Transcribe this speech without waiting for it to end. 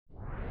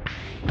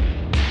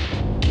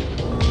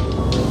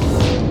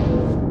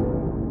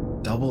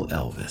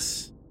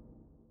Elvis.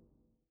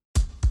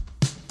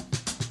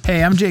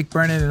 Hey, I'm Jake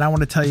Brennan, and I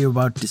want to tell you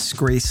about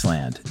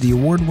Disgraceland, the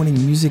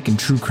award-winning music and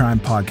true crime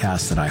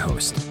podcast that I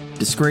host.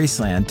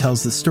 Disgraceland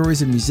tells the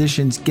stories of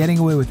musicians getting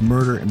away with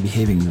murder and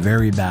behaving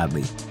very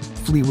badly.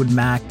 Fleetwood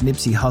Mac,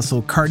 Nipsey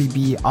Hussle, Cardi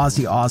B,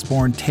 Ozzy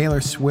Osbourne,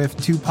 Taylor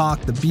Swift, Tupac,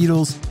 The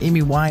Beatles,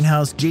 Amy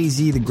Winehouse,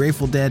 Jay-Z, The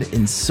Grateful Dead,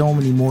 and so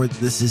many more.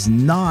 This is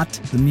not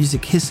the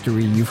music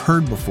history you've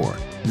heard before.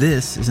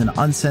 This is an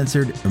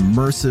uncensored,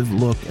 immersive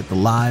look at the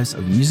lives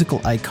of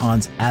musical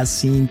icons as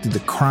seen through the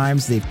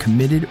crimes they've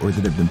committed or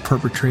that have been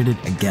perpetrated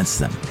against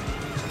them.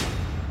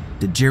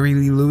 Did Jerry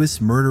Lee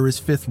Lewis murder his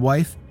fifth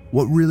wife?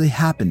 What really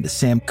happened to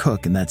Sam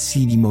Cooke in that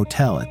seedy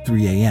motel at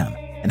 3 a.m.?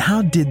 And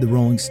how did the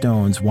Rolling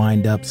Stones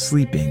wind up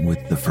sleeping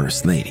with the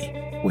First Lady?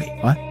 Wait,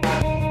 what?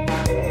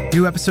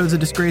 New episodes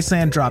of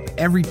Disgraceland drop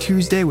every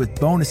Tuesday with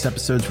bonus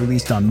episodes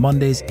released on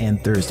Mondays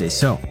and Thursdays.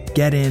 So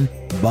get in,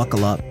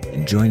 buckle up,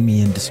 and join me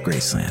in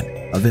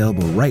Disgraceland.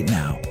 Available right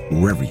now,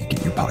 wherever you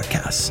get your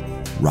podcasts.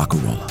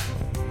 Rock-a-rolla.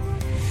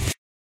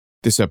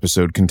 This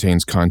episode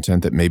contains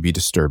content that may be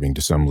disturbing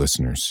to some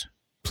listeners.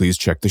 Please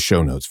check the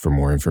show notes for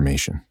more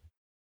information.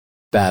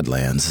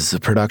 Badlands is a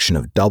production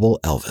of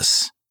Double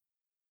Elvis.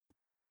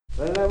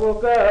 When I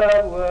woke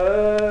up,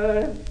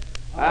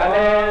 I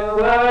didn't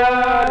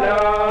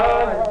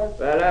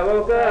When I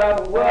woke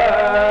up,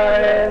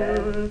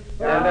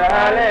 and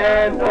I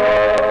didn't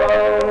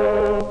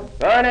know.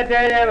 Gonna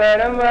tell you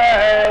what I'm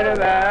worried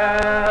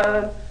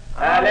about.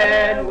 I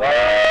didn't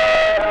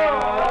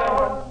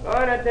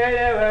Gonna tell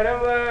you what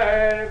I'm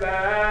worried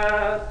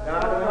about.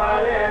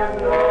 I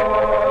didn't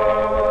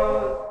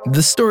know.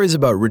 The stories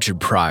about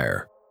Richard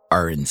Pryor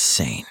are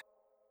insane.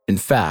 In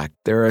fact,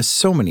 there are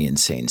so many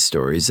insane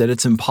stories that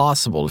it's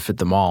impossible to fit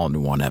them all into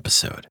one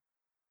episode.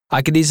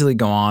 I could easily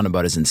go on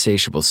about his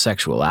insatiable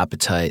sexual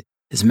appetite,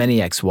 his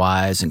many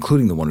ex-wives,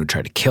 including the one who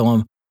tried to kill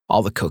him,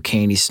 all the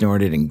cocaine he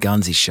snorted and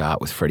guns he shot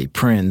with Freddie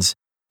Prinze,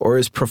 or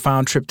his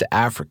profound trip to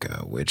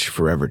Africa, which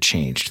forever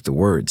changed the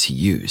words he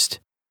used.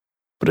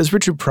 But as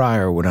Richard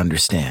Pryor would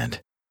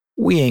understand,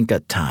 we ain't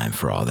got time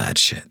for all that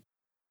shit.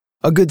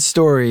 A good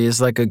story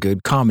is like a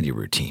good comedy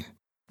routine.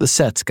 The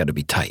set's gotta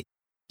be tight.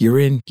 You're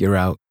in, you're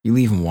out, you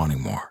leave them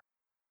wanting more.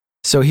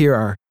 So here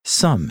are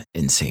some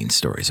insane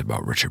stories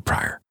about Richard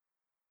Pryor.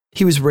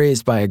 He was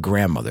raised by a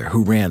grandmother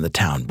who ran the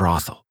town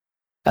brothel.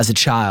 As a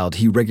child,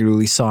 he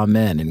regularly saw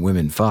men and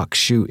women fuck,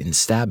 shoot, and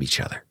stab each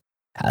other.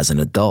 As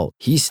an adult,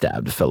 he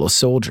stabbed a fellow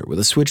soldier with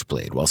a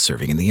switchblade while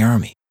serving in the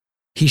army.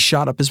 He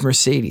shot up his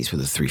Mercedes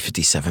with a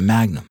 .357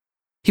 Magnum.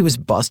 He was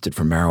busted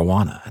for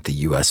marijuana at the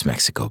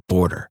U.S.-Mexico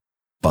border,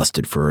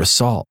 busted for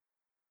assault.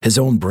 His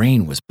own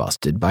brain was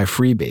busted by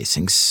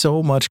freebasing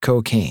so much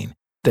cocaine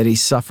that he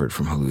suffered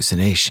from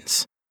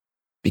hallucinations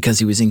because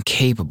he was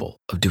incapable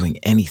of doing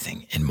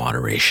anything in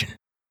moderation.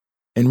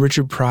 And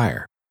Richard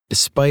Pryor,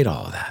 despite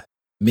all of that,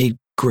 made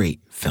great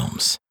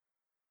films.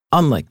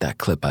 Unlike that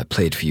clip I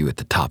played for you at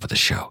the top of the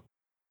show.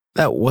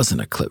 That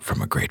wasn't a clip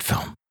from a great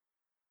film.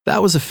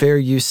 That was a fair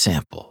use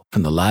sample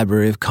from the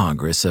Library of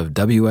Congress of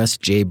W.S.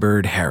 J.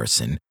 Bird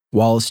Harrison,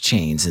 Wallace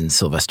Chains, and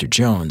Sylvester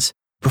Jones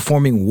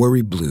performing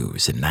Worry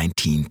Blues in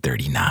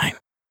 1939.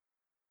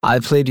 I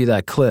played you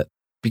that clip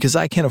because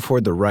I can't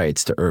afford the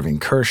rights to Irving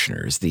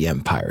Kershner's The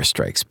Empire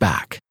Strikes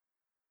Back.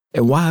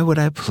 And why would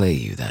I play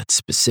you that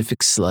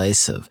specific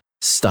slice of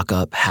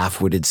stuck-up,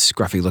 half-witted,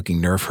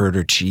 scruffy-looking nerf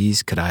herder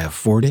cheese? Could I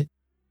afford it?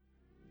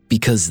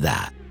 Because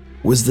that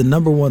was the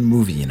 #1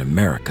 movie in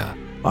America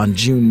on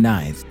June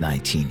 9th,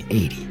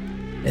 1980.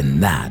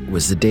 And that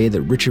was the day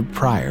that Richard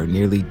Pryor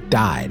nearly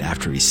died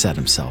after he set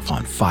himself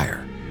on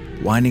fire,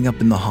 winding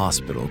up in the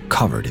hospital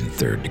covered in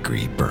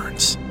third-degree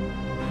burns.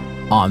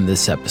 On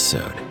this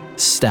episode,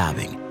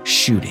 stabbing,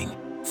 shooting,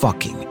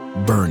 fucking,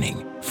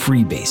 burning,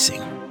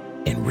 freebasing,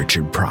 and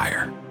Richard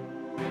Pryor.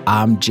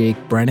 I'm Jake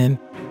Brennan,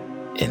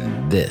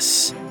 and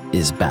this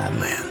is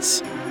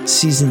Badlands,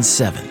 Season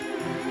 7,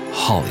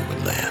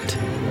 Hollywoodland.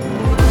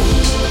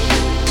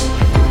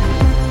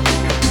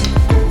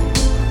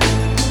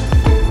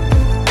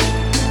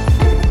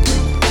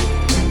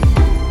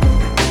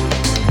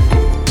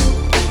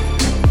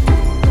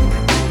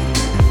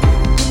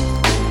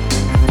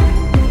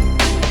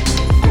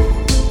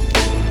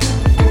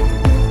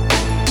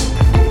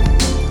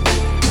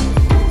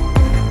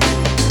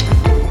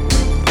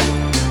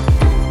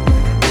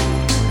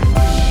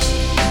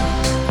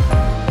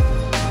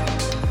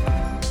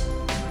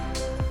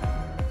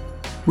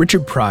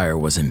 Richard Pryor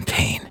was in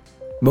pain.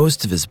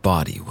 Most of his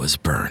body was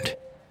burned.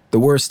 The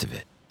worst of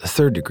it, the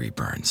third-degree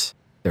burns.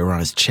 They were on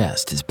his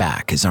chest, his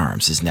back, his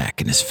arms, his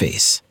neck, and his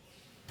face.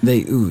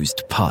 They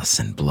oozed pus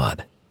and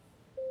blood.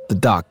 The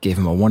doc gave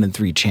him a 1 in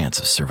 3 chance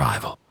of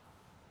survival.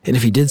 And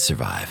if he did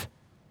survive,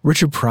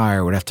 Richard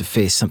Pryor would have to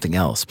face something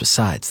else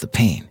besides the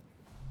pain.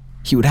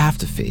 He would have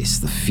to face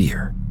the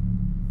fear.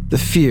 The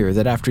fear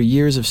that after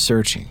years of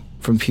searching,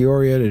 from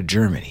Peoria to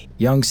Germany,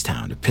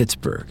 Youngstown to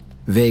Pittsburgh,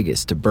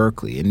 Vegas to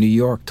Berkeley, and New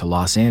York to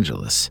Los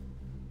Angeles,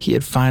 he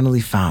had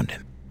finally found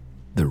him,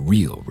 the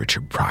real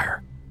Richard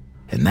Pryor.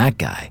 And that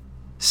guy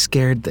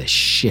scared the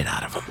shit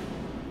out of him.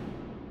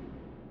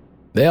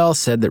 They all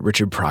said that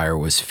Richard Pryor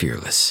was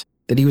fearless,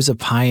 that he was a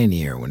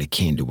pioneer when it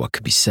came to what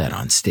could be said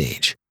on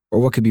stage, or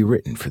what could be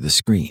written for the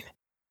screen.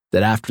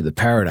 That after the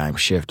paradigm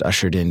shift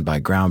ushered in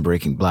by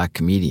groundbreaking black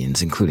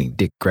comedians including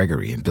Dick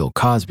Gregory and Bill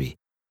Cosby,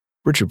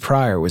 Richard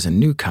Pryor was a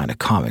new kind of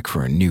comic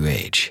for a new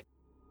age.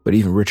 But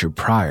even Richard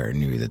Pryor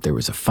knew that there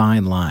was a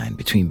fine line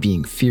between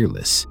being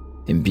fearless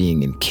and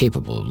being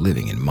incapable of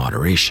living in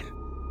moderation.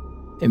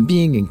 And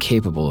being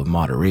incapable of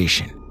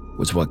moderation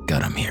was what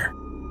got him here,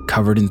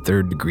 covered in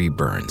third-degree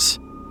burns,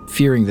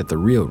 fearing that the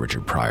real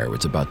Richard Pryor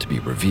was about to be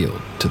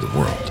revealed to the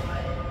world.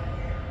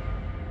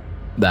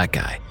 That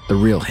guy, the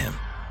real him,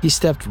 he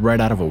stepped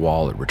right out of a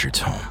wall at Richard's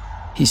home.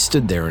 He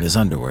stood there in his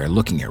underwear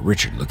looking at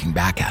Richard looking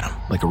back at him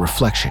like a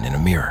reflection in a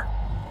mirror.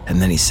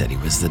 And then he said he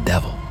was the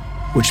devil,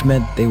 which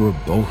meant they were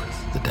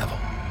both the devil,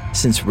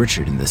 since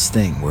Richard and this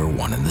thing were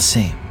one and the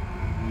same.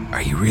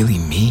 "Are you really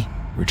me?"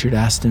 Richard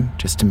asked him,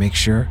 just to make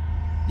sure.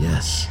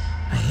 "Yes,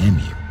 I am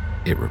you,"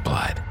 it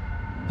replied.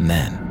 And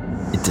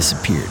then it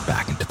disappeared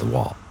back into the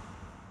wall.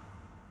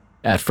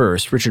 At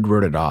first, Richard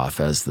wrote it off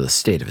as the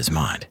state of his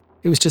mind.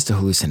 It was just a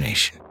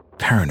hallucination,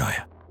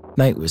 paranoia.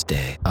 Night was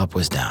day, up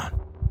was down.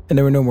 And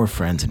there were no more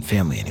friends and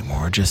family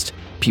anymore, just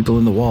people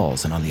in the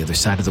walls and on the other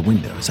side of the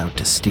windows out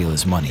to steal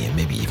his money and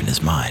maybe even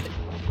his mind.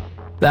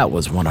 That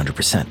was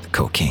 100% the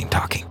cocaine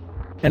talking.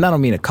 And I don't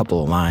mean a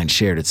couple of lines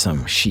shared at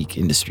some chic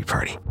industry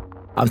party.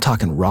 I'm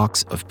talking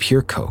rocks of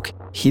pure coke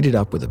heated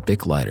up with a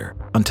Bic lighter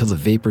until the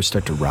vapors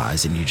start to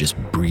rise and you just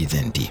breathe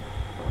in deep.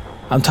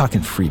 I'm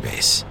talking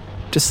freebase,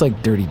 just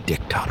like Dirty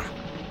Dick taught him.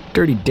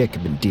 Dirty Dick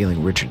had been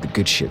dealing Richard the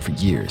good shit for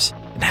years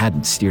and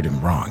hadn't steered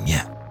him wrong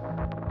yet.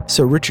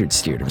 So Richard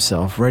steered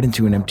himself right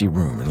into an empty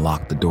room and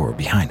locked the door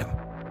behind him.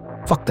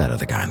 Fuck that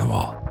other guy on the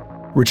wall.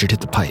 Richard hit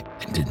the pipe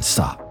and didn't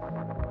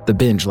stop. The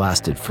binge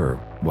lasted for,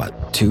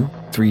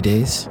 2-3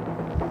 days?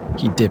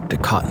 He dipped a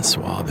cotton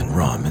swab in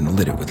rum and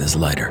lit it with his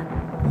lighter.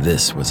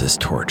 This was his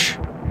torch.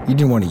 He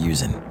didn't want to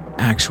use an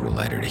actual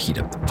lighter to heat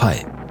up the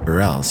pipe, or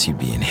else he'd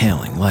be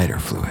inhaling lighter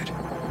fluid.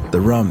 The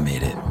rum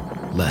made it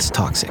less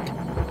toxic.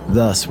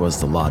 Thus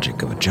was the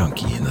logic of a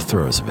junkie in the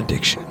throes of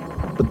addiction.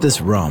 But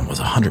this rum was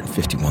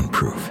 151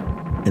 proof,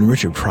 and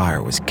Richard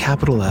Pryor was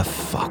capital F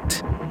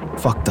fucked.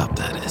 Fucked up,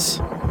 that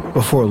is.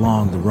 Before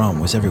long, the rum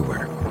was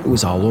everywhere. It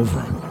was all over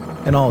him,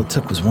 and all it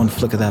took was one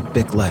flick of that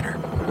Bic lighter,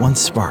 one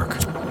spark,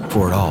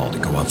 for it all to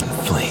go up in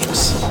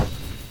flames.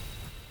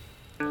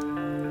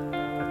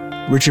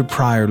 Richard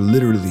Pryor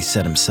literally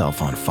set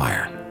himself on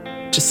fire,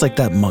 just like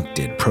that monk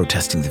did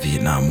protesting the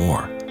Vietnam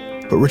War.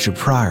 But Richard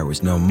Pryor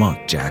was no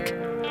monk, Jack.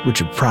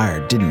 Richard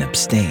Pryor didn't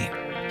abstain.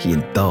 He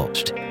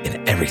indulged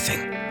in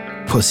everything.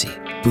 Pussy,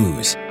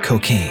 booze,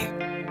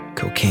 cocaine.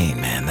 Cocaine,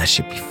 man, that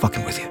shit be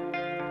fucking with you.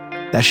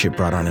 That shit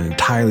brought on an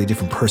entirely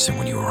different person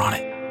when you were on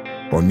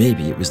it. Or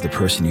maybe it was the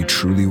person you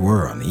truly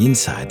were on the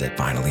inside that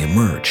finally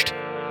emerged.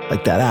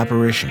 Like that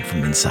apparition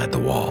from inside the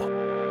wall.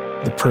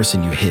 The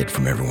person you hid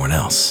from everyone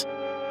else.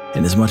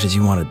 And as much as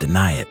you want to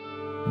deny it,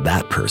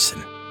 that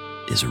person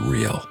is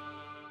real.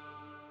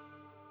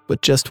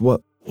 But just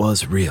what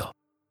was real?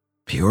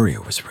 Peoria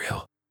was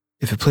real.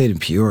 If it played in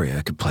Peoria,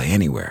 it could play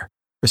anywhere,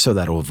 or so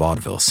that old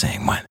vaudeville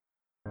saying went.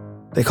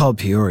 They called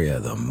Peoria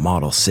the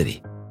model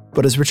city,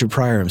 but as Richard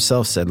Pryor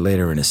himself said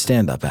later in his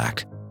stand-up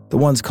act, the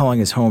ones calling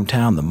his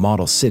hometown the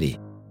model city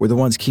were the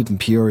ones keeping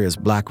Peoria's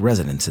black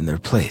residents in their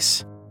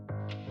place.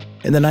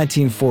 In the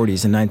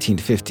 1940s and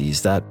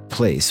 1950s, that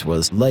place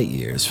was light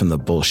years from the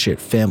bullshit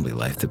family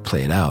life that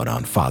played out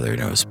on Father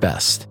Knows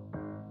Best.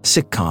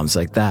 Sitcoms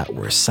like that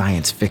were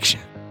science fiction.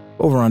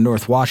 Over on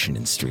North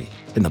Washington Street,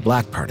 in the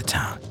black part of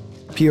town,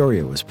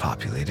 Peoria was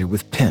populated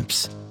with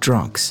pimps,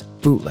 drunks,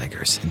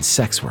 bootleggers, and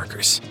sex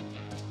workers.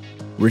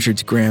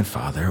 Richard's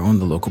grandfather owned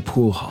the local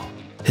pool hall.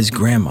 His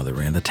grandmother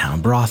ran the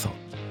town brothel.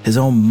 His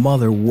own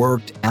mother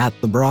worked at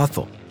the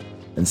brothel.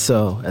 And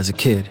so, as a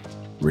kid,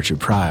 Richard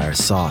Pryor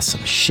saw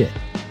some shit.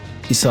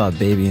 He saw a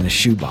baby in a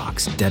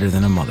shoebox, deader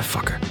than a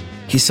motherfucker.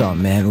 He saw a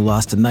man who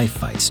lost a knife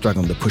fight,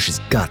 struggling to push his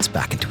guts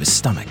back into his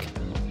stomach.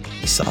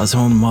 He saw his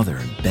own mother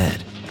in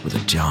bed with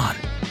a John.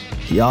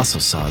 He also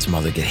saw his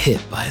mother get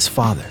hit by his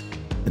father,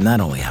 and that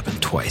only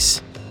happened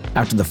twice.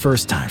 After the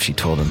first time, she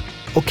told him,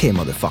 "Okay,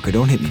 motherfucker,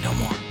 don't hit me no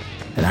more."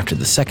 And after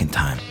the second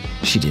time,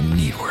 she didn't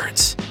need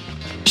words.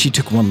 She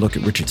took one look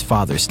at Richard's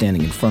father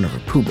standing in front of her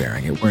Pooh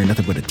Bearing it wearing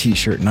nothing but a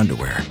t-shirt and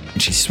underwear,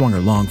 and she swung her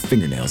long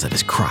fingernails at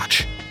his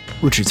crotch.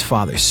 Richard's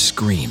father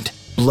screamed.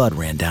 Blood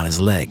ran down his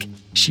leg.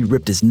 She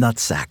ripped his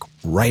nutsack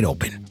right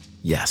open.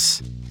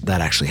 Yes, that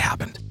actually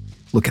happened.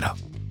 Look it up.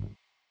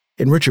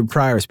 In Richard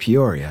Pryor's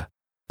Peoria,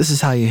 this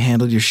is how you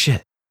handled your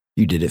shit.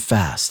 You did it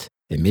fast,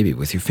 and maybe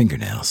with your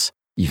fingernails.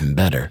 Even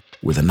better,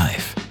 with a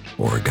knife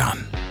or a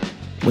gun.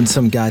 When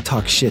some guy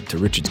talked shit to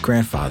Richard's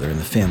grandfather in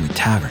the family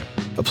tavern,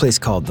 a place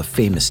called the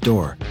Famous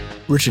Door,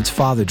 Richard's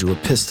father drew a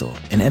pistol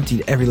and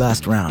emptied every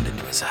last round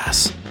into his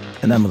ass.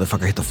 And that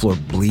motherfucker hit the floor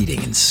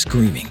bleeding and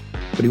screaming,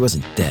 but he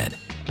wasn't dead.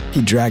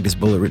 He dragged his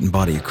bullet-ridden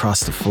body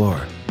across the floor,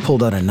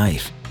 pulled out a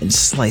knife, and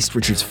sliced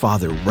Richard's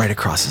father right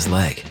across his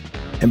leg.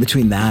 And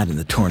between that and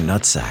the torn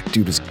nutsack,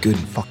 dude was good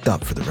and fucked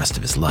up for the rest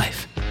of his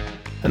life.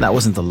 And that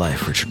wasn't the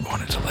life Richard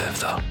wanted to live,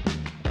 though.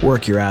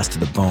 Work your ass to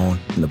the bone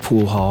in the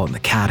pool hall, in the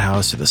cat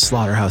house, or the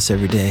slaughterhouse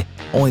every day,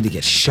 only to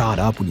get shot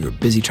up when you were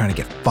busy trying to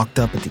get fucked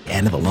up at the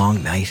end of a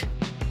long night.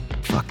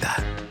 Fuck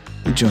that.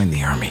 You joined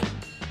the army,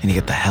 and you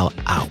get the hell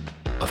out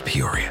of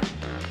Peoria.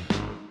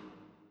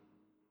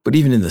 But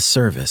even in the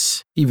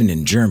service, even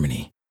in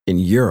Germany, in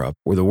Europe,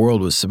 where the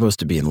world was supposed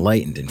to be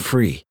enlightened and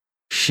free,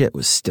 shit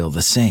was still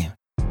the same.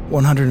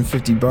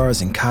 150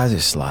 bars in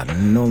Kaiserslautern,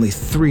 and only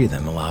 3 of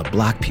them allowed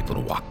black people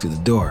to walk through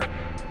the door.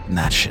 And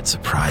that shit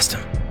surprised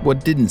him.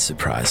 What didn't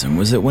surprise him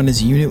was that when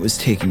his unit was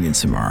taking in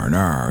some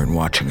R&R and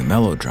watching a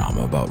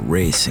melodrama about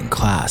race and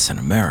class in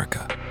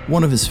America,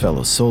 one of his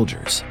fellow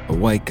soldiers, a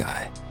white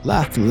guy,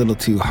 laughed a little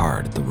too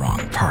hard at the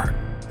wrong part.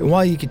 And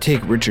while you could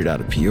take Richard out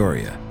of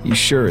Peoria, you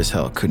sure as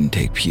hell couldn't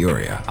take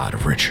Peoria out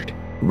of Richard.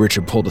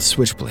 Richard pulled a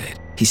switchblade.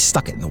 He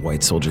stuck it in the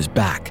white soldier's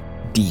back,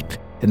 deep,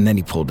 and then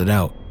he pulled it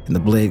out, and the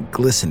blade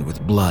glistened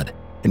with blood,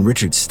 and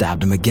Richard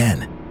stabbed him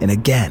again, and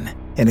again,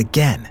 and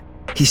again.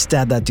 He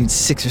stabbed that dude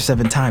 6 or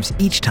 7 times,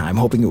 each time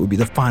hoping it would be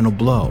the final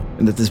blow,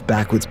 and that this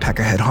backwoods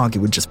peckerhead honky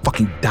would just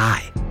fucking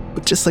die.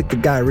 But just like the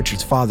guy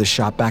Richard's father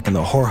shot back in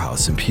the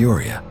whorehouse in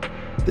Peoria,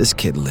 this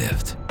kid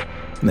lived,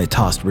 and they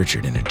tossed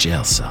Richard in a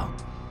jail cell.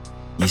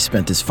 He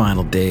spent his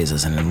final days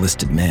as an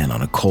enlisted man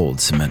on a cold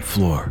cement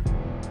floor.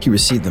 He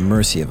received the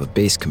mercy of a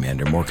base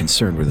commander more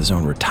concerned with his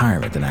own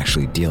retirement than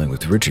actually dealing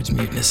with Richard's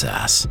mutinous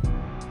ass.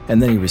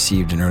 And then he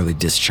received an early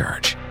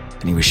discharge,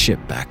 and he was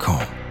shipped back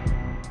home.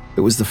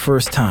 It was the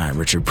first time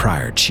Richard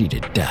Pryor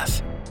cheated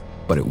death,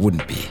 but it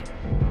wouldn't be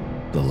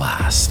the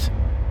last.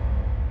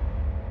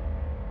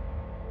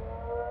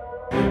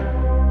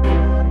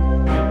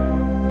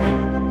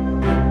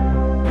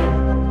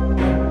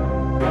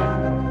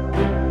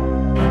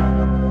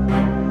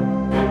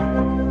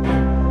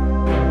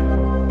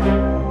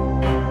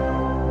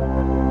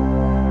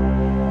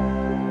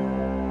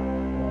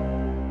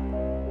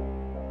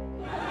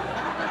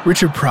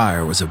 Richard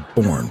Pryor was a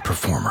born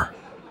performer.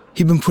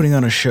 He'd been putting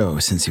on a show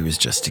since he was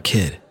just a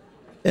kid.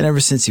 And ever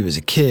since he was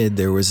a kid,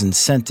 there was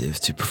incentive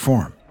to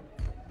perform.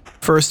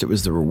 First, it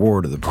was the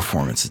reward of the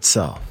performance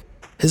itself.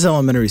 His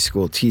elementary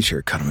school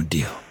teacher cut him a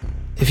deal.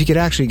 If he could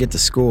actually get to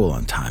school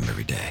on time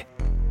every day,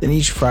 then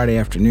each Friday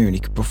afternoon he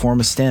could perform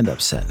a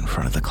stand-up set in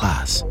front of the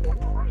class.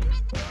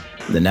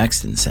 The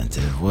next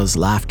incentive was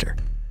laughter.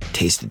 It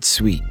tasted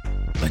sweet,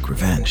 like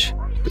revenge,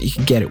 but you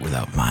could get it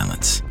without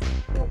violence.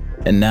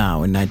 And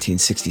now, in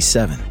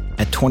 1967,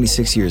 at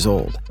 26 years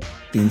old,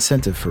 the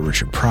incentive for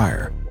Richard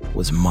Pryor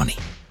was money.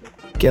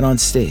 Get on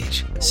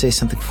stage, say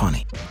something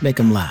funny, make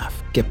him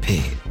laugh, get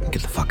paid, and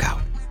get the fuck out.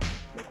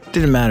 It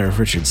didn't matter if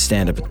Richard's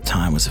stand-up at the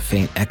time was a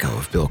faint echo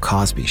of Bill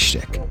Cosby's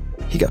shtick.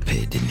 He got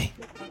paid, didn't he?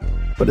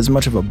 But as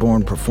much of a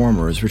born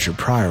performer as Richard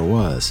Pryor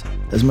was,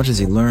 as much as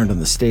he learned on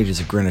the stages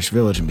of Greenwich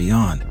Village and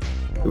beyond,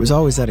 there was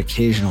always that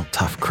occasional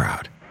tough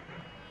crowd.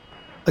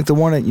 Like the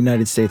one at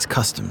United States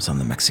Customs on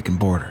the Mexican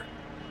border.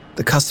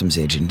 The customs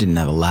agent didn't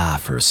have a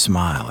laugh or a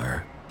smile,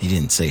 or he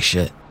didn't say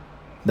shit.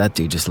 That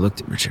dude just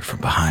looked at Richard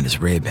from behind his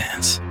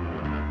Ray-Bans.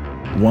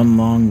 One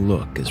long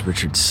look as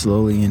Richard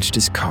slowly inched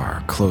his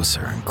car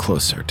closer and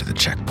closer to the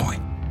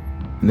checkpoint.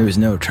 And there was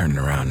no turning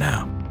around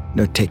now,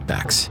 no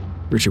takebacks.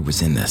 Richard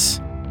was in this,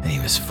 and he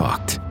was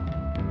fucked.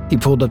 He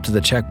pulled up to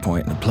the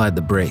checkpoint and applied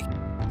the brake,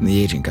 and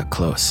the agent got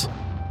close.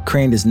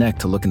 Craned his neck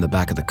to look in the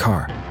back of the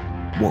car.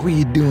 What were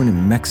you doing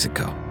in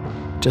Mexico?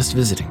 Just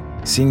visiting.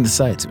 Seeing the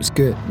sights, it was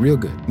good, real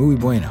good, muy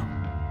bueno.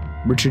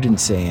 Richard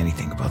didn't say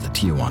anything about the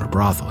Tijuana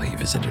brothel he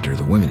visited or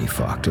the women he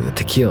fucked or the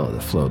tequila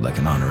that flowed like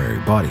an honorary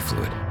body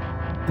fluid.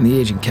 And the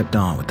agent kept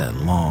on with that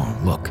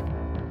long look.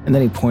 And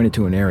then he pointed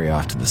to an area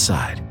off to the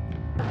side.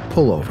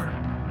 Pull over.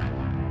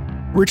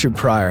 Richard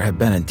Pryor had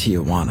been in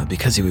Tijuana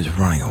because he was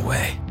running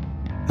away.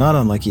 Not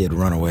unlike he had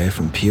run away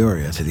from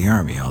Peoria to the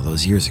army all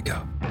those years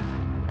ago.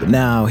 But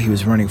now he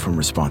was running from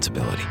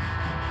responsibility.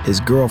 His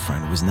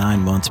girlfriend was 9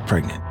 months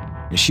pregnant,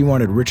 and she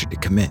wanted Richard to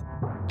commit.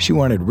 She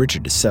wanted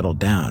Richard to settle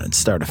down and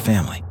start a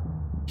family.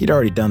 He'd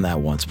already done that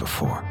once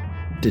before.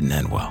 It didn't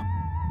end well.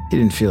 He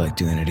didn't feel like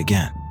doing it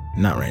again.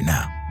 Not right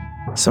now.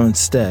 So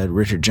instead,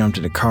 Richard jumped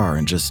in a car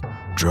and just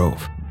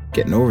drove.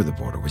 Getting over the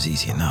border was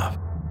easy enough.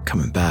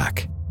 Coming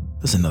back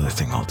was another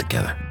thing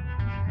altogether.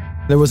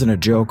 There wasn't a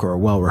joke or a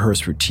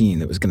well-rehearsed routine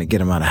that was going to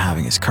get him out of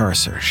having his car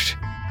searched.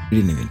 He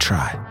didn't even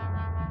try.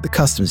 The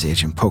customs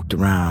agent poked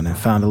around and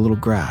found a little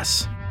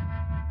grass.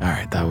 All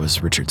right, that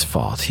was Richard's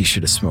fault. He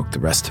should have smoked the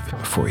rest of it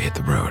before he hit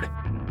the road.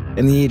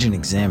 And the agent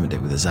examined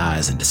it with his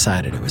eyes and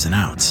decided it was an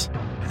ounce.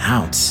 An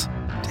ounce?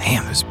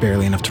 Damn, there's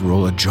barely enough to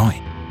roll a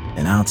joint.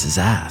 An ounce's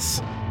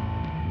ass.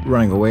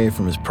 Running away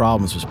from his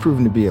problems was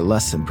proven to be a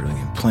less than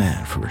brilliant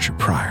plan for Richard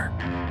Pryor.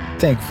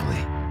 Thankfully,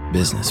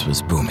 business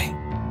was booming.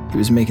 He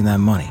was making that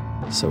money,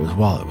 so his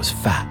wallet was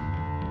fat.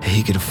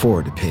 He could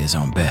afford to pay his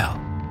own bail.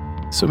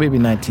 So maybe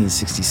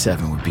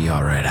 1967 would be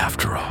all right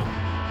after all.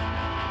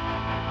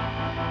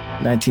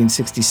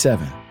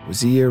 1967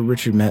 was the year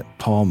Richard met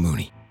Paul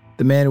Mooney,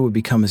 the man who would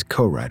become his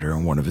co-writer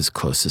and one of his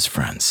closest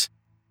friends.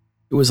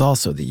 It was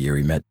also the year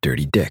he met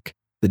Dirty Dick,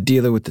 The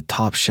dealer with the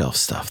top shelf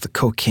stuff, the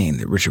cocaine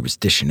that Richard was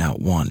dishing out,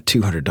 won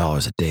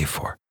 $200 a day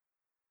for.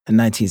 And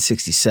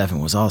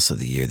 1967 was also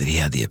the year that he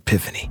had the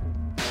epiphany.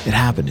 It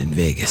happened in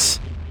Vegas.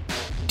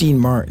 Dean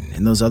Martin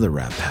and those other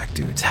Rat Pack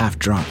dudes, half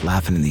drunk,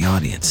 laughing in the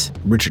audience.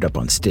 Richard up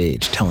on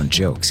stage, telling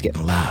jokes,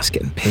 getting laughs,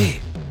 getting paid.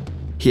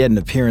 He had an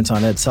appearance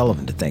on Ed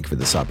Sullivan to thank for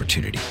this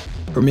opportunity.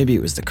 Or maybe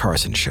it was the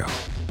Carson show.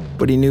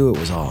 But he knew it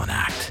was all an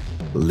act.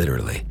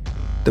 Literally.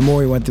 The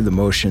more he went through the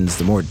motions,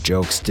 the more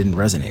jokes didn't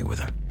resonate with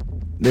him.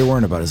 They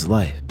weren't about his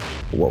life.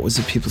 What was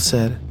it people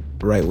said?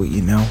 Write what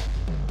you know?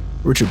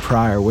 Richard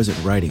Pryor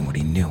wasn't writing what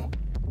he knew.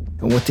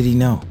 And what did he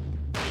know?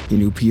 He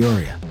knew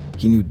Peoria.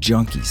 He knew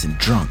junkies and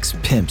drunks,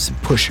 pimps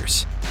and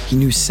pushers. He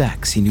knew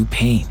sex. He knew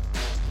pain.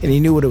 And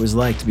he knew what it was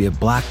like to be a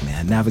black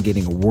man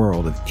navigating a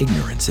world of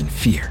ignorance and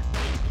fear.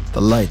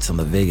 The lights on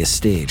the Vegas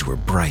stage were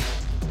bright,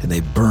 and they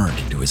burned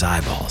into his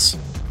eyeballs.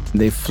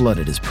 They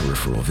flooded his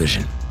peripheral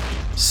vision.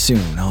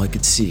 Soon, all he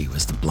could see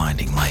was the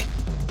blinding light.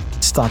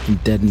 It stopped him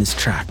dead in his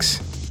tracks.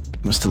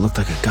 He must have looked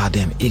like a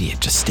goddamn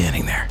idiot just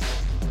standing there.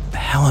 What the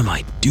hell am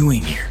I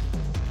doing here?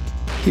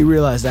 He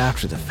realized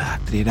after the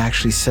fact that he had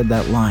actually said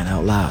that line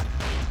out loud.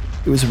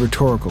 It was a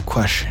rhetorical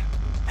question,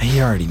 and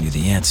he already knew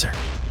the answer.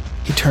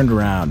 He turned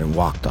around and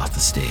walked off the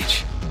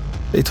stage.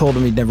 They told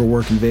him he'd never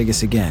work in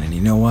Vegas again, and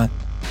you know what?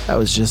 That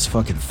was just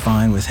fucking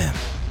fine with him.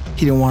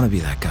 He didn't want to be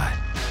that guy.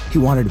 He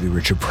wanted to be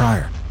Richard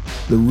Pryor,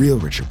 the real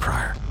Richard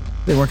Pryor.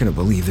 They weren't going to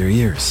believe their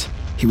ears.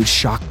 He would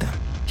shock them.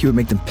 He would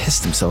make them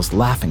piss themselves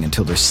laughing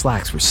until their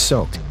slacks were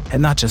soaked,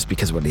 and not just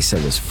because what he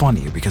said was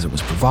funny or because it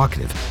was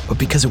provocative, but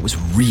because it was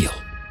real.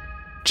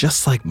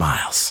 Just like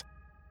Miles.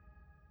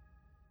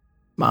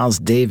 Miles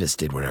Davis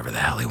did whatever the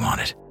hell he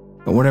wanted.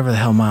 And whatever the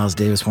hell Miles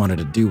Davis wanted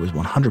to do was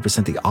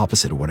 100% the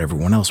opposite of what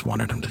everyone else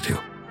wanted him to do.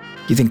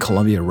 You think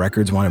Columbia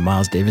Records wanted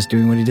Miles Davis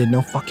doing what he did?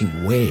 No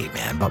fucking way,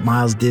 man. But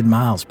Miles did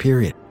Miles,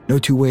 period. No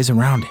two ways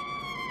around it.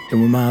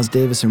 And when Miles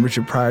Davis and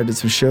Richard Pryor did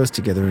some shows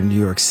together in New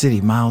York City,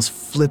 Miles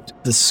flipped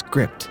the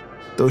script.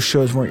 Those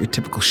shows weren't your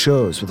typical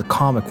shows with a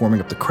comic warming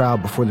up the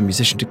crowd before the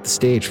musician took the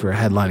stage for a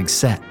headlining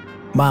set.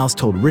 Miles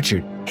told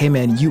Richard, "Hey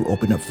man, you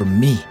open up for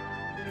me."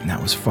 And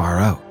that was far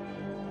out.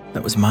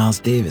 That was Miles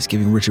Davis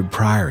giving Richard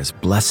Pryor his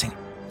blessing.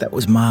 That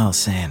was Miles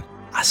saying,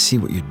 "I see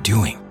what you're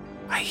doing.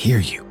 I hear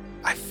you.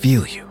 I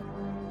feel you."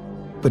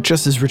 But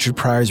just as Richard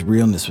Pryor's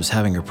realness was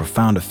having a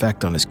profound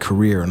effect on his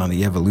career and on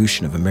the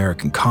evolution of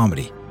American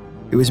comedy,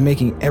 it was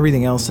making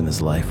everything else in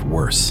his life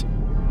worse.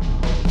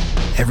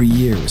 Every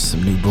year was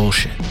some new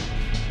bullshit.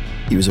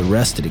 He was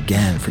arrested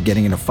again for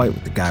getting in a fight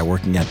with the guy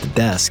working at the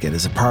desk at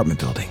his apartment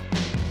building.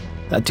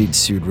 That dude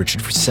sued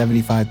Richard for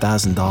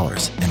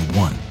 $75,000 and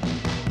won.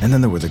 And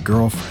then there were the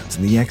girlfriends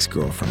and the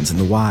ex-girlfriends and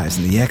the wives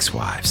and the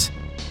ex-wives.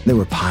 They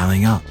were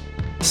piling up.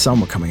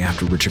 Some were coming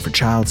after Richard for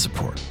child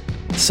support.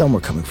 Some were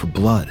coming for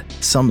blood.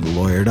 Some had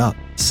lawyered up.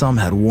 Some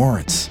had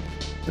warrants.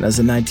 And as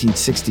the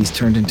 1960s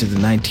turned into the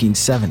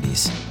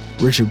 1970s,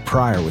 Richard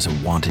Pryor was a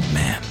wanted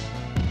man.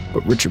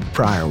 But Richard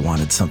Pryor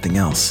wanted something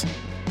else.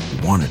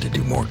 He wanted to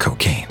do more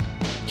cocaine.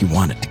 He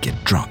wanted to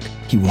get drunk.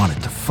 He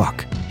wanted to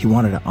fuck. He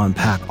wanted to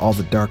unpack all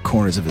the dark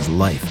corners of his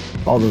life,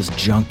 all those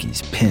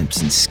junkies,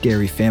 pimps, and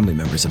scary family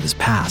members of his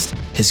past,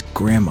 his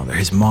grandmother,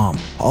 his mom,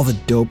 all the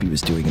dope he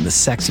was doing and the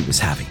sex he was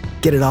having.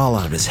 Get it all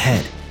out of his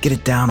head, get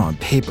it down on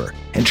paper,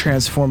 and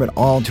transform it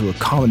all into a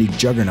comedy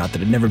juggernaut that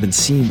had never been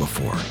seen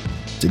before.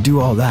 To do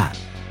all that,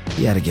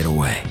 he had to get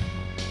away.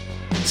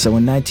 So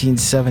in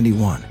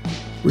 1971,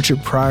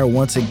 Richard Pryor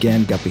once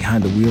again got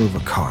behind the wheel of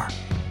a car,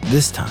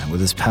 this time with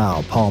his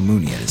pal Paul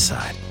Mooney at his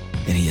side,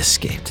 and he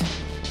escaped.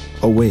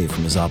 Away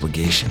from his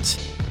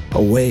obligations,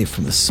 away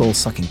from the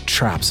soul-sucking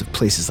traps of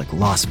places like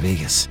Las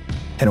Vegas,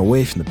 and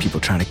away from the people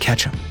trying to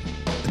catch him,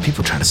 the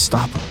people trying to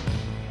stop him.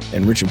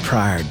 And Richard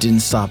Pryor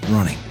didn't stop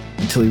running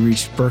until he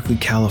reached Berkeley,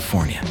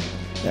 California,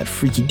 that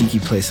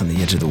freaky-deaky place on the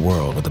edge of the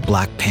world where the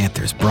Black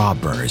Panthers, bra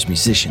burners,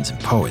 musicians, and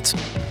poets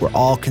were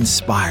all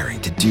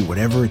conspiring to do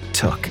whatever it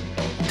took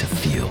to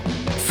feel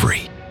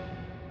free.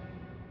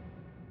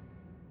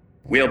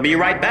 We'll be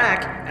right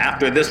back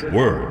after this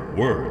word.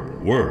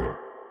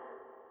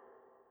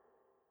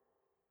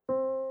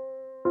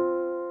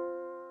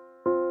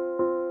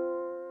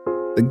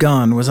 The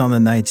gun was on the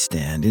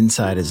nightstand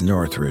inside his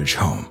Northridge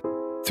home.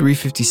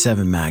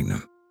 .357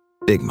 Magnum.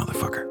 Big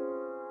motherfucker.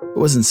 It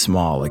wasn't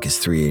small like his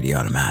 .380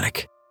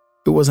 automatic.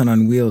 It wasn't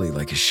unwieldy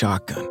like his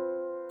shotgun,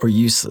 or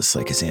useless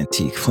like his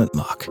antique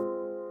flintlock.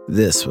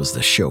 This was the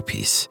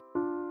showpiece.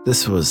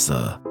 This was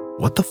the,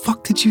 "What the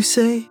fuck did you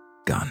say?"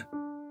 gun.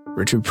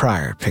 Richard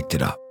Pryor picked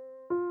it up.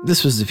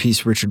 This was the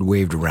piece Richard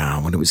waved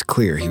around when it was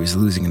clear he was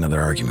losing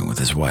another argument with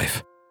his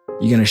wife.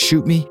 "You gonna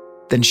shoot me?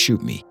 Then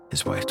shoot me,"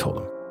 his wife told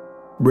him.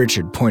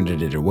 Richard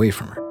pointed it away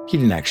from her. He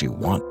didn't actually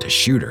want to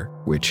shoot her,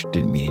 which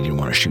didn't mean he didn't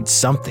want to shoot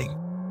something.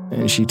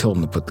 And she told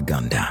him to put the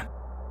gun down.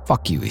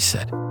 "Fuck you," he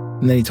said.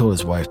 And then he told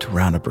his wife to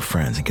round up her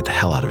friends and get the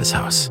hell out of his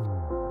house.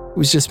 It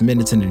was just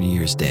minutes into New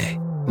Year's Day,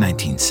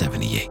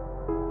 1978.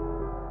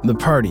 The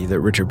party that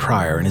Richard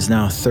Pryor and his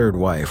now third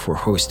wife were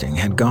hosting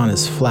had gone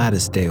as flat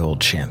as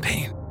day-old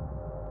champagne.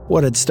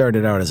 What had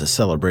started out as a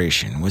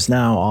celebration was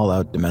now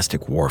all-out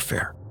domestic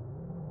warfare.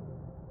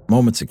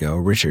 Moments ago,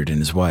 Richard and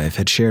his wife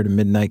had shared a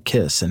midnight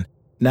kiss, and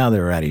now they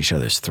were at each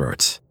other's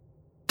throats.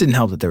 Didn't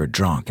help that they were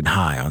drunk and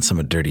high on some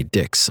of Dirty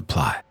Dick's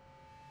supply.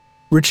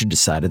 Richard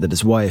decided that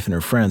his wife and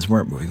her friends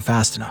weren't moving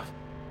fast enough.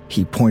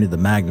 He pointed the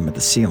magnum at the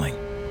ceiling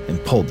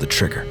and pulled the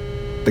trigger.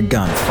 The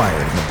gun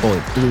fired and the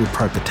bullet blew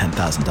apart the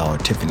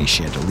 $10,000 Tiffany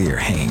chandelier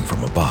hanging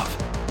from above.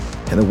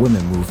 And the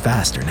women moved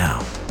faster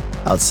now.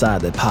 Outside,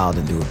 they piled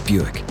into a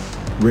Buick.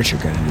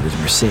 Richard got into his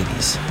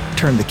Mercedes,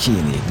 turned the key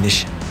in the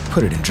ignition,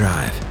 put it in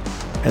drive,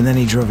 and then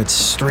he drove it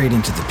straight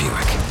into the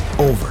Buick,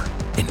 over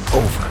and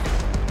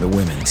over. The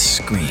women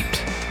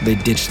screamed. They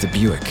ditched the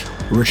Buick.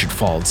 Richard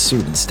followed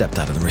suit and stepped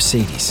out of the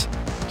Mercedes.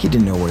 He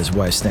didn't know what his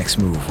wife's next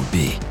move would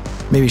be.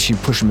 Maybe she'd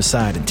push him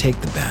aside and take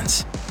the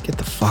Benz. Get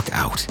the fuck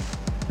out.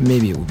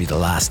 Maybe it would be the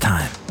last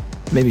time.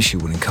 Maybe she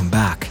wouldn't come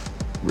back.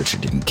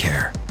 Richard didn't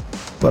care.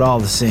 But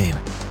all the same,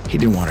 he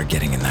didn't want her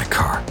getting in that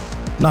car.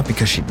 Not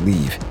because she'd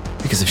leave,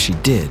 because if she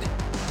did,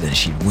 then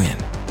she'd win.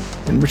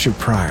 And Richard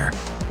Pryor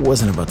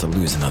wasn't about to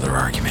lose another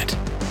argument.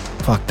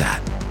 Fuck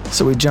that.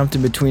 So he jumped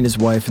in between his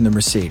wife and the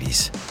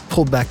Mercedes,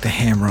 pulled back the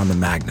hammer on the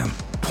Magnum,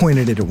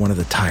 pointed it at one of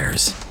the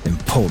tires, and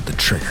pulled the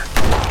trigger.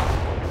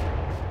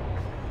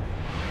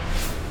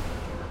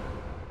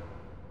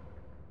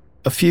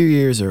 A few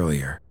years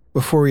earlier,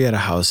 before he had a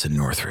house in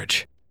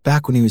Northridge,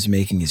 back when he was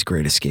making his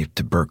great escape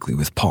to Berkeley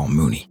with Paul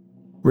Mooney,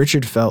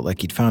 Richard felt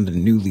like he'd found a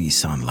new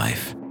lease on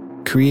life,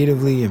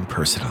 creatively and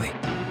personally.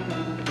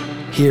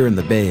 Here in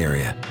the Bay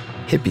Area,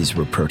 hippies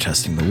were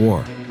protesting the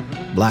war.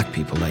 Black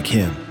people like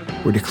him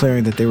were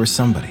declaring that they were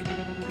somebody.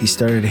 He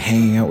started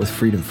hanging out with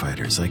freedom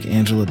fighters like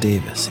Angela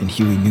Davis and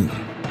Huey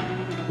Newton,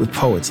 with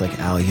poets like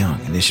Al Young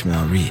and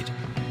Ishmael Reed.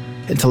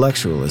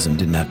 Intellectualism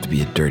didn't have to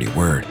be a dirty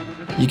word.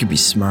 You could be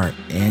smart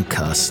and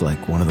cuss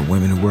like one of the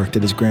women who worked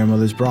at his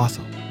grandmother's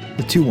brothel.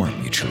 The two weren't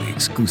mutually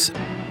exclusive.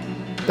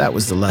 That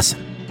was the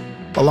lesson,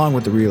 along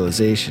with the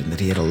realization that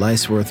he had a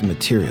life's worth of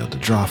material to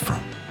draw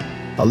from.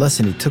 A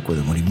lesson he took with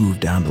him when he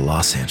moved down to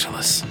Los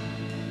Angeles.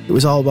 It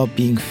was all about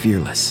being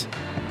fearless.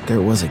 There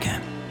it was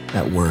again,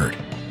 that word,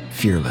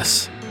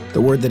 fearless,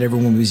 the word that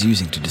everyone was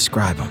using to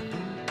describe him.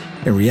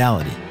 In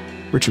reality,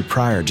 Richard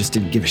Pryor just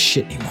didn't give a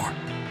shit anymore.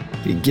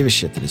 He didn't give a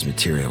shit that his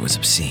material was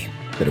obscene,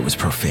 that it was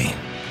profane.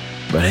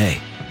 But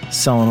hey,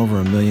 selling over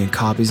 1 million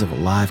copies of a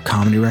live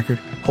comedy record,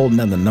 holding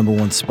down the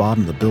 #1 spot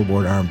on the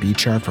Billboard R&B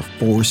chart for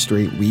 4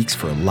 straight weeks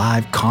for a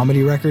live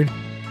comedy record,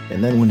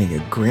 and then winning a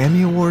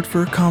Grammy Award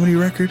for a comedy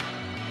record,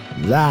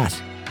 that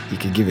he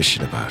could give a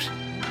shit about.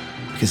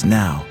 Because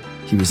now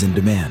he was in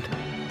demand.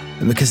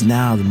 And because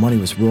now the money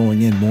was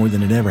rolling in more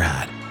than it ever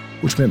had,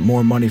 which meant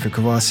more money for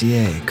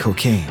Courvoisier and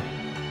cocaine.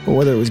 But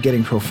whether it was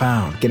getting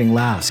profound, getting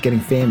laughs,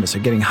 getting famous, or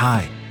getting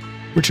high,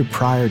 Richard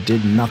Pryor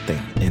did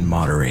nothing in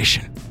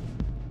moderation.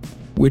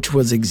 Which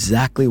was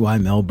exactly why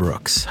Mel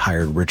Brooks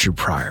hired Richard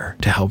Pryor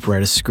to help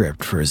write a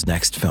script for his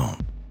next film,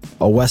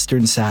 a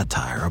Western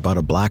satire about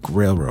a black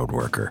railroad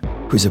worker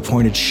who's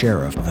appointed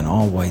sheriff of an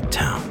all-white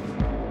town.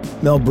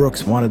 Mel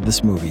Brooks wanted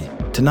this movie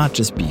to not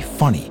just be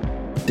funny,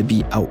 but to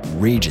be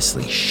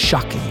outrageously,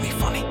 shockingly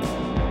funny.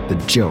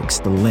 The jokes,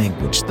 the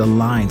language, the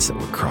lines that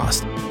were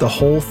crossed, the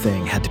whole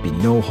thing had to be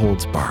no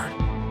holds barred.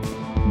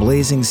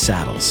 Blazing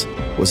Saddles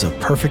was a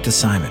perfect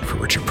assignment for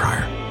Richard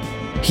Pryor.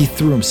 He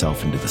threw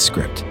himself into the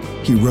script.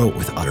 He wrote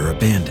with utter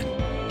abandon.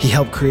 He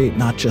helped create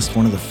not just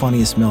one of the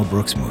funniest Mel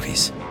Brooks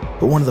movies,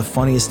 but one of the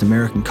funniest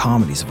American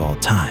comedies of all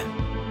time.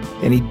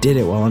 And he did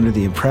it while under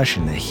the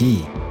impression that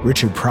he,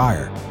 Richard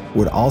Pryor,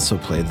 would also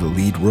play the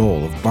lead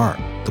role of Bart,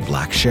 the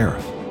black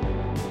sheriff.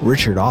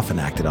 Richard often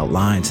acted out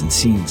lines and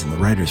scenes in the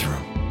writer's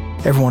room.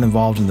 Everyone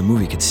involved in the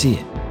movie could see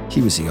it.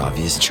 He was the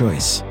obvious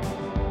choice.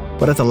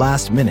 But at the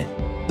last minute,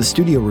 the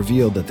studio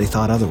revealed that they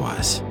thought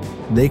otherwise.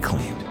 They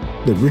claimed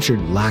that Richard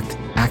lacked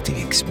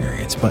acting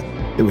experience, but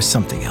there was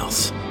something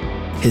else.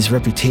 His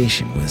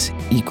reputation was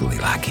equally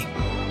lacking.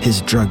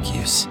 His drug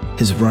use,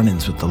 his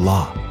run-ins with the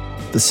law,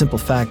 the simple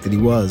fact that he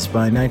was,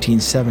 by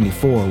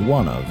 1974,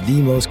 one of the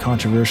most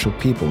controversial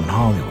people in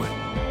Hollywood.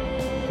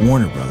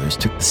 Warner Brothers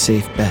took the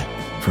safe bet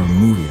for a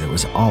movie that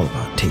was all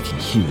about taking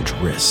huge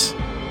risks,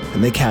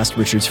 and they cast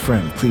Richard's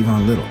friend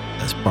Cleavon Little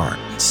as Bart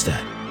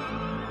instead.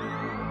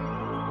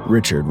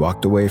 Richard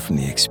walked away from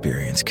the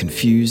experience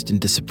confused and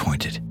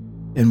disappointed,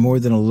 and more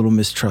than a little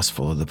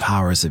mistrustful of the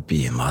powers that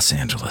be in Los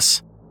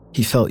Angeles.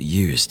 He felt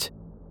used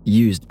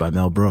by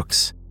Mel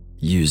Brooks,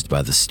 used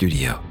by the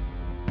studio.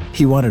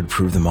 He wanted to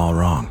prove them all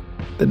wrong,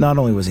 that not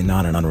only was he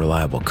not an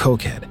unreliable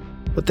cokehead,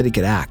 but that he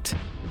could act,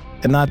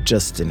 and not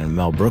just in a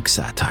Mel Brooks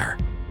satire.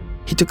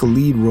 He took a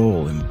lead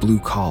role in Blue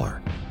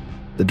Collar,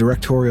 the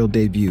directorial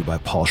debut by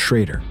Paul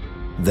Schrader,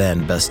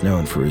 then best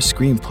known for his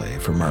screenplay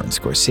for Martin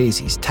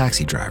Scorsese's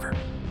Taxi Driver.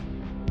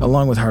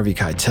 Along with Harvey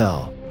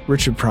Keitel,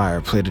 Richard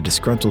Pryor played a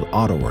disgruntled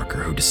auto worker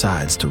who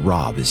decides to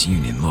rob his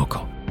union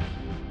local.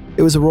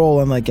 It was a role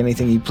unlike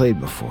anything he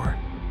played before,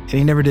 and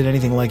he never did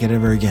anything like it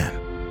ever again,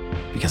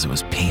 because it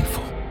was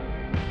painful.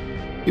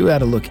 You had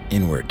to look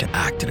inward to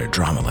act in a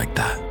drama like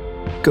that.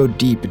 Go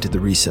deep into the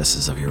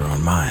recesses of your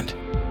own mind.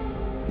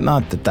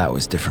 Not that that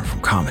was different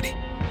from comedy,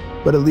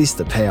 but at least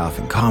the payoff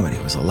in comedy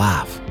was a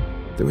laugh.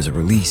 There was a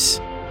release.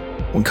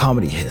 When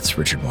comedy hits,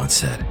 Richard once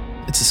said,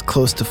 it's as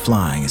close to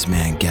flying as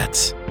man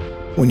gets.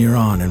 When you're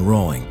on and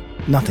rolling,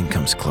 nothing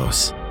comes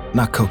close.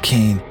 Not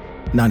cocaine,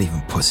 not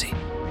even pussy.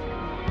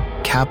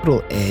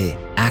 Capital A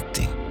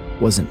acting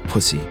wasn't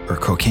pussy or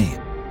cocaine,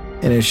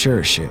 and it sure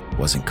as shit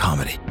wasn't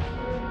comedy.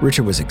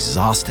 Richard was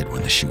exhausted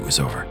when the shoot was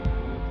over.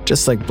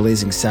 Just like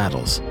Blazing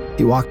Saddles,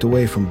 he walked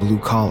away from Blue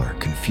Collar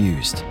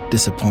confused,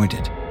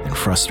 disappointed, and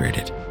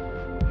frustrated.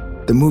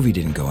 The movie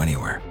didn't go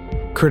anywhere.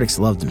 Critics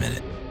loved him in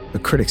it,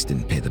 but critics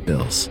didn't pay the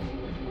bills.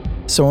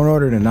 So in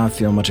order to not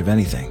feel much of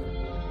anything,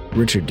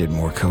 Richard did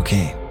more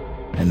cocaine,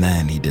 and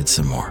then he did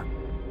some more.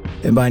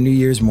 And by New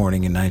Year's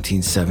morning in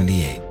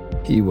 1978,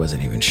 he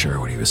wasn't even sure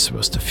what he was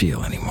supposed to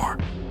feel anymore.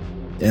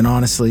 And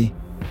honestly,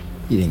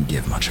 he didn't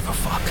give much of a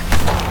fuck.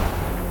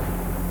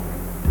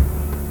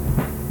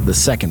 The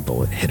second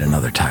bullet hit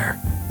another tire.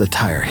 The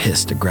tire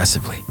hissed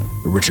aggressively.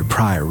 Richard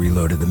Pryor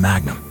reloaded the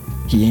Magnum.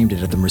 He aimed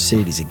it at the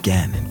Mercedes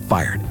again and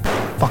fired.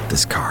 Fuck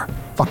this car.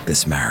 Fuck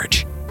this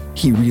marriage.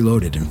 He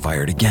reloaded and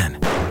fired again.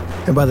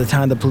 And by the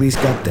time the police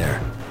got there,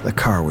 the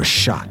car was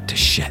shot to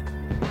shit.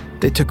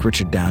 They took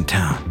Richard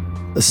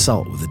downtown.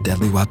 Assault with a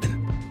deadly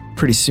weapon.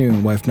 Pretty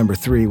soon, wife number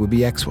 3 would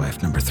be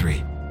ex-wife number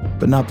 3.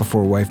 But not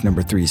before wife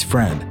number 3's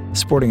friend,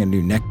 sporting a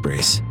new neck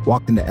brace,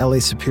 walked into LA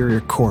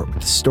Superior Court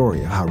with the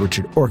story of how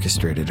Richard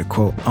orchestrated a,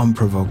 quote,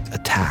 unprovoked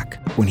attack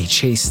when he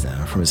chased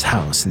them from his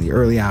house in the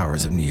early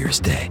hours of New Year's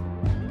Day.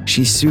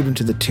 She sued him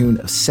to the tune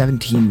of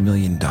 $17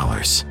 million.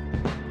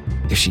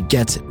 If she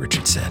gets it,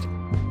 Richard said,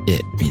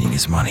 it meaning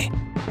his money,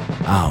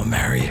 I'll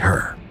marry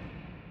her.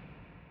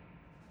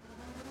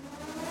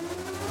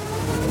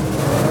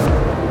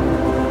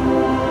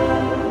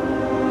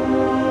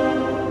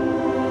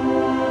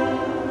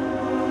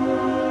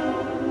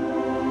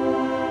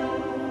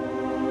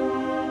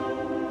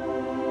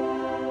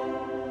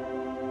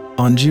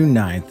 On June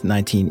 9,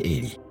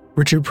 1980,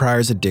 Richard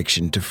Pryor's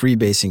addiction to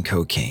freebasing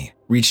cocaine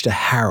reached a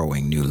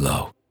harrowing new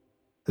low.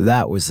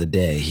 That was the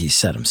day he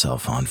set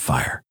himself on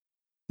fire.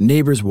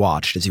 Neighbors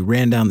watched as he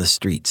ran down the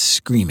street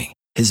screaming,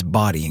 his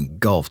body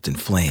engulfed in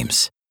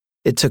flames.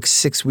 It took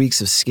 6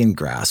 weeks of skin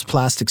grafts,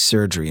 plastic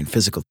surgery, and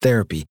physical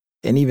therapy,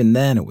 and even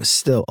then it was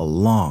still a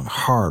long,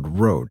 hard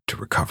road to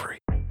recovery.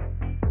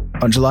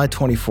 On July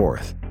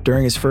 24th,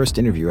 during his first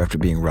interview after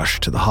being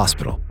rushed to the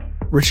hospital,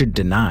 Richard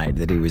denied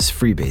that he was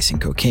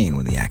freebasing cocaine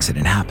when the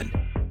accident happened.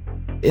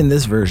 In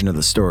this version of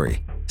the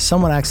story,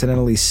 someone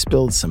accidentally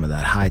spilled some of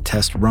that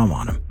high-test rum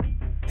on him,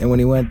 and when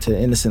he went to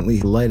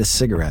innocently light a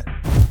cigarette,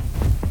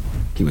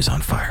 he was on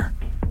fire.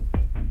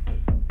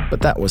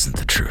 But that wasn't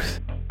the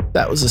truth.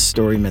 That was a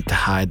story meant to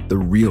hide the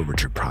real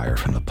Richard Pryor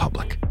from the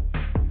public.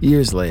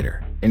 Years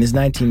later, in his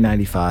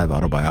 1995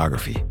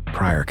 autobiography,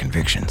 Pryor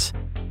Convictions,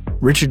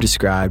 Richard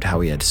described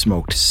how he had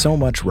smoked so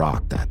much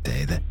rock that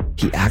day that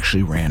he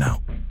actually ran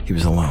out. He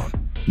was alone,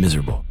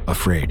 miserable,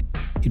 afraid.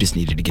 He just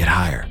needed to get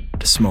higher,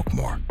 to smoke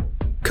more.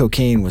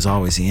 Cocaine was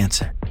always the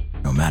answer,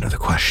 no matter the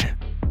question.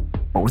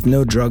 But with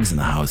no drugs in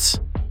the house,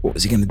 what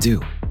was he going to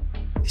do?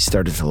 He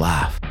started to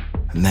laugh,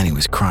 and then he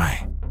was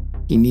crying.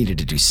 He needed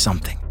to do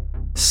something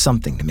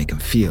to make him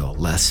feel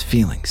less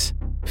feelings.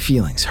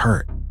 Feelings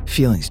hurt.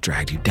 Feelings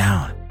dragged you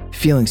down.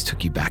 Feelings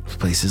took you back to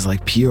places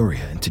like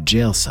Peoria and to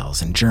jail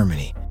cells in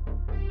Germany.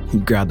 He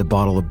grabbed a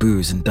bottle of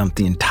booze and dumped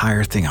the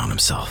entire thing on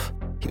himself.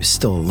 He was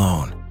still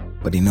alone,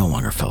 but he no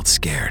longer felt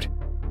scared.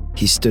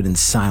 He stood in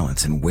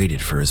silence and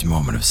waited for his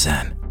moment of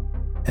zen.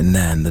 And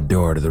then the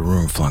door to the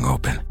room flung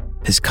open.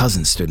 His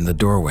cousin stood in the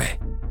doorway.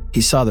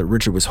 He saw that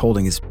Richard was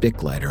holding his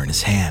Bic lighter in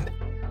his hand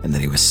and that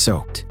he was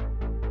soaked.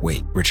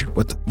 Wait, Richard,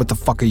 what the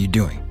fuck are you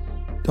doing?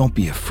 Don't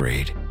be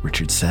afraid,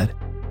 Richard said.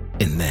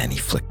 And then he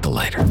flicked the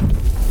lighter.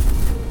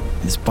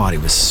 And his body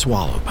was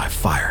swallowed by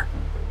fire.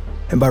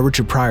 And by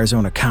Richard Pryor's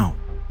own account,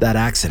 that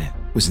accident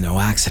was no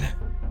accident.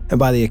 And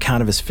by the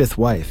account of his fifth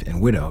wife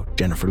and widow,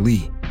 Jennifer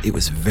Lee, it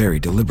was very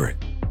deliberate.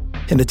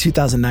 In a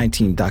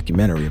 2019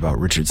 documentary about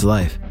Richard's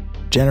life,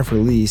 Jennifer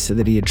Lee said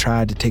that he had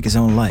tried to take his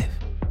own life,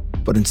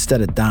 but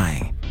instead of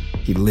dying,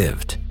 he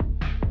lived.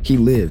 He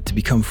lived to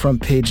become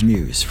front-page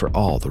news for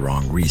all the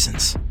wrong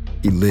reasons.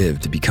 He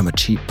lived to become a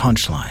cheap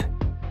punchline.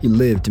 He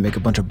lived to make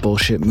a bunch of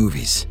bullshit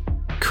movies,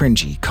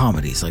 cringy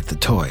comedies like The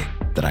Toy,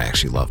 that I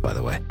actually love, by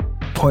the way,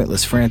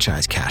 pointless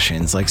franchise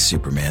cash-ins like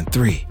Superman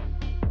 3.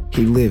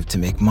 He lived to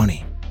make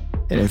money.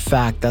 And in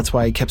fact, that's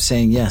why he kept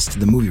saying yes to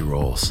the movie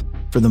roles,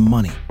 for the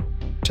money.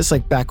 Just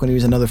like back when he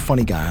was another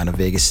funny guy on a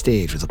Vegas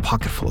stage with a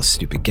pocket full of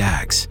stupid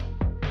gags.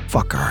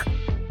 Fuck art.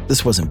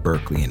 This wasn't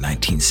Berkeley in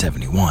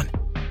 1971.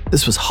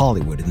 This was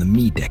Hollywood in the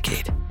me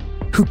decade.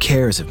 Who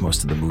cares if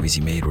most of the movies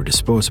he made were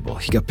disposable?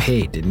 He got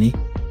paid, didn't he?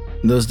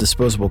 And those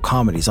disposable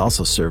comedies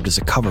also served as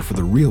a cover for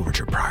the real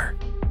Richard Pryor.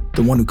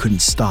 The one who couldn't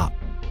stop.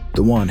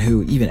 The one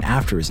who, even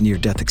after his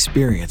near-death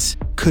experience,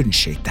 couldn't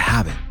shake the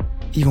habit.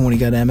 Even when he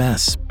got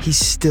MS, he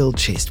still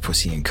chased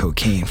pussy and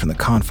cocaine from the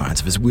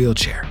confines of his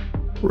wheelchair.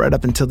 Right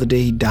up until the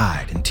day he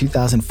died in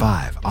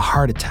 2005, a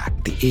heart attack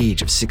at the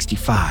age of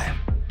 65.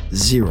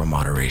 Zero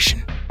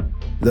moderation.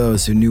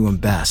 Those who knew him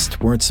best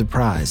weren't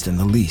surprised in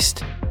the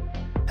least.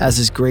 As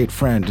his great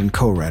friend and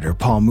co-writer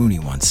Paul Mooney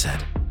once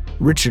said,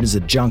 Richard is a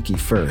junkie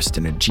first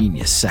and a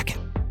genius second.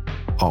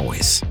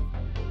 Always.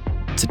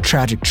 It's a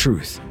tragic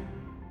truth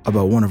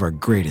about one of our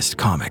greatest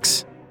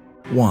comics.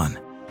 One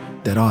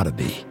that ought to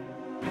be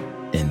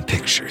in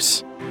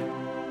pictures.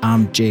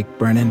 I'm Jake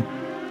Brennan,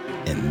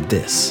 and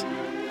this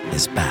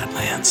is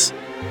Badlands.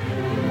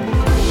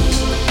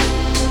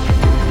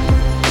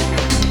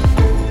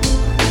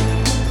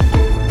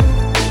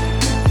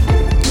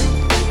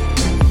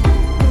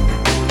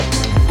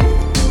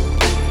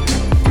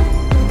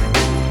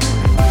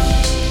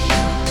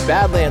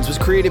 Badlands was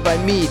created by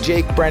me,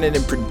 Jake Brennan,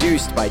 and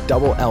produced by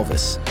Double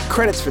Elvis.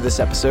 Credits for this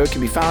episode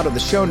can be found on the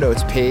show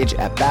notes page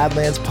at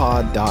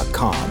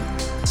badlandspod.com.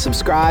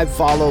 Subscribe,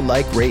 follow,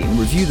 like, rate, and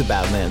review the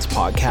Badlands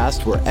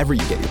podcast wherever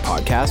you get your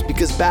podcast,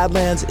 because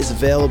Badlands is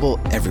available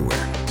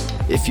everywhere.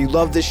 If you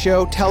love this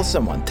show, tell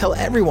someone, tell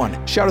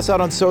everyone. Shout us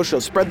out on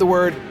social, spread the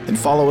word, and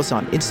follow us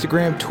on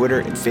Instagram, Twitter,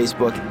 and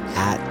Facebook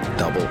at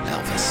Double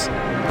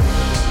Elvis.